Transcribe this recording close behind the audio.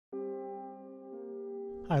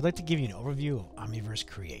Hi, I'd like to give you an overview of Omniverse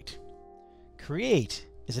Create. Create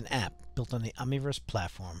is an app built on the Omniverse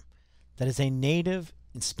platform that is a native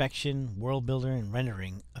inspection, world builder, and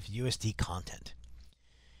rendering of USD content.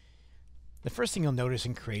 The first thing you'll notice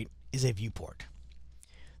in Create is a viewport.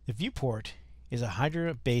 The viewport is a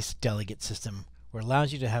Hydra-based delegate system where it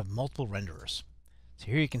allows you to have multiple renderers. So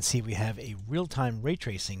here you can see we have a real-time ray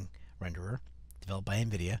tracing renderer developed by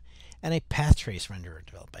NVIDIA and a path trace renderer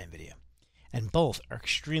developed by NVIDIA. And both are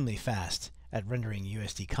extremely fast at rendering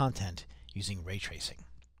USD content using ray tracing.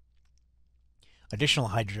 Additional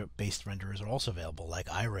Hydra-based renderers are also available like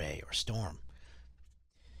iRay or Storm.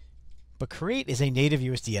 But Create is a native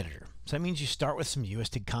USD editor, so that means you start with some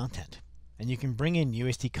USD content. And you can bring in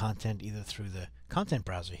USD content either through the content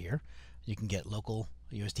browser here. You can get local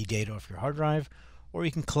USD data off your hard drive, or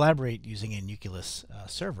you can collaborate using a Nucleus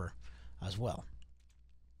server as well.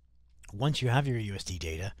 Once you have your USD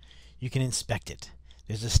data, you can inspect it.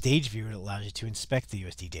 There's a stage viewer that allows you to inspect the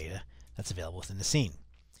USD data that's available within the scene.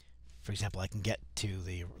 For example, I can get to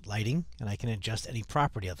the lighting and I can adjust any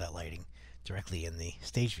property of that lighting directly in the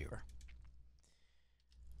stage viewer.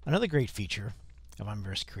 Another great feature of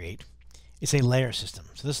Omniverse Create is a layer system.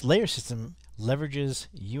 So this layer system leverages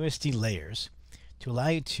USD layers to allow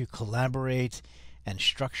you to collaborate and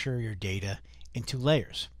structure your data into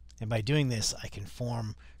layers. And by doing this, I can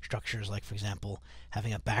form structures like, for example,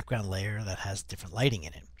 having a background layer that has different lighting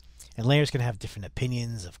in it. And layers can have different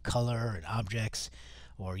opinions of color and objects,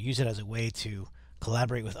 or use it as a way to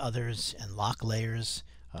collaborate with others and lock layers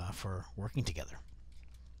for working together.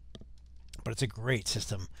 But it's a great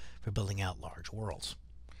system for building out large worlds.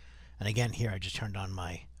 And again, here I just turned on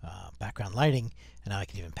my background lighting, and now I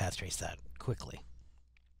can even path trace that quickly.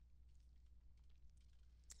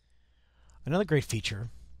 Another great feature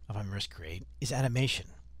of Omniverse Create is animation.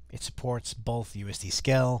 It supports both USD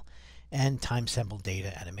scale and time sample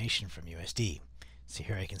data animation from USD. So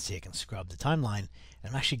here I can see I can scrub the timeline, and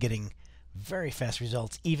I'm actually getting very fast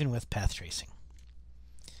results even with path tracing.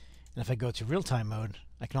 And if I go to real-time mode,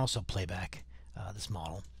 I can also play back this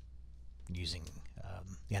model using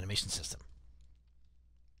the animation system.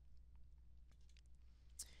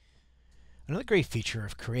 Another great feature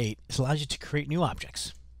of Create is it allows you to create new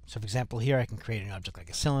objects. So for example, here I can create an object like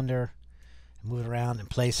a cylinder, and move it around and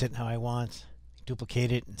place it how I want,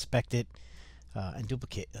 duplicate it, inspect it, and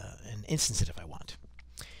instance it if I want.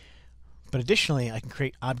 But additionally, I can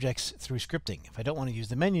create objects through scripting. If I don't want to use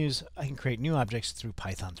the menus, I can create new objects through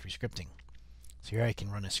Python 3 scripting. So here I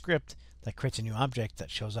can run a script that creates a new object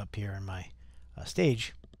that shows up here in my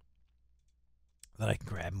stage that I can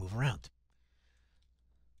grab and move around.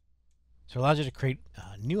 So it allows you to create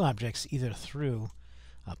new objects either through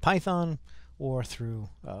Python or through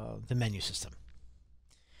the menu system.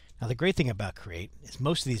 Now the great thing about Create is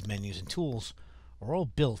most of these menus and tools are all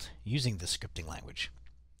built using this scripting language.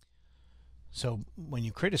 So when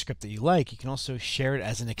you create a script that you like, you can also share it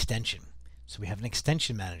as an extension. So we have an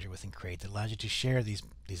extension manager within Create that allows you to share these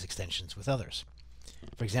extensions with others.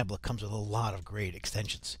 For example, it comes with a lot of great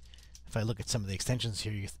extensions. If I look at some of the extensions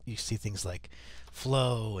here, you see things like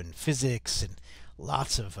flow and physics and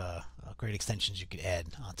lots of great extensions you could add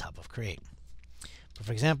on top of Create. But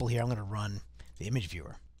for example, here I'm going to run the image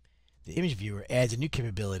viewer. The image viewer adds a new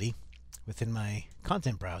capability within my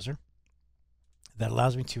content browser that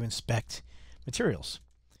allows me to inspect materials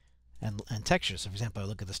and textures. So for example, I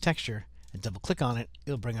look at this texture and double click on it,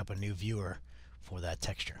 it'll bring up a new viewer for that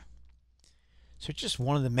texture. So it's just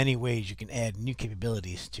one of the many ways you can add new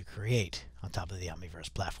capabilities to Create on top of the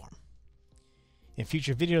Omniverse platform. In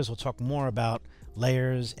future videos, we'll talk more about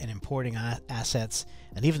layers and importing assets,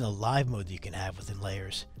 and even the live mode that you can have within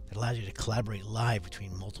layers that allows you to collaborate live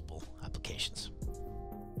between multiple applications.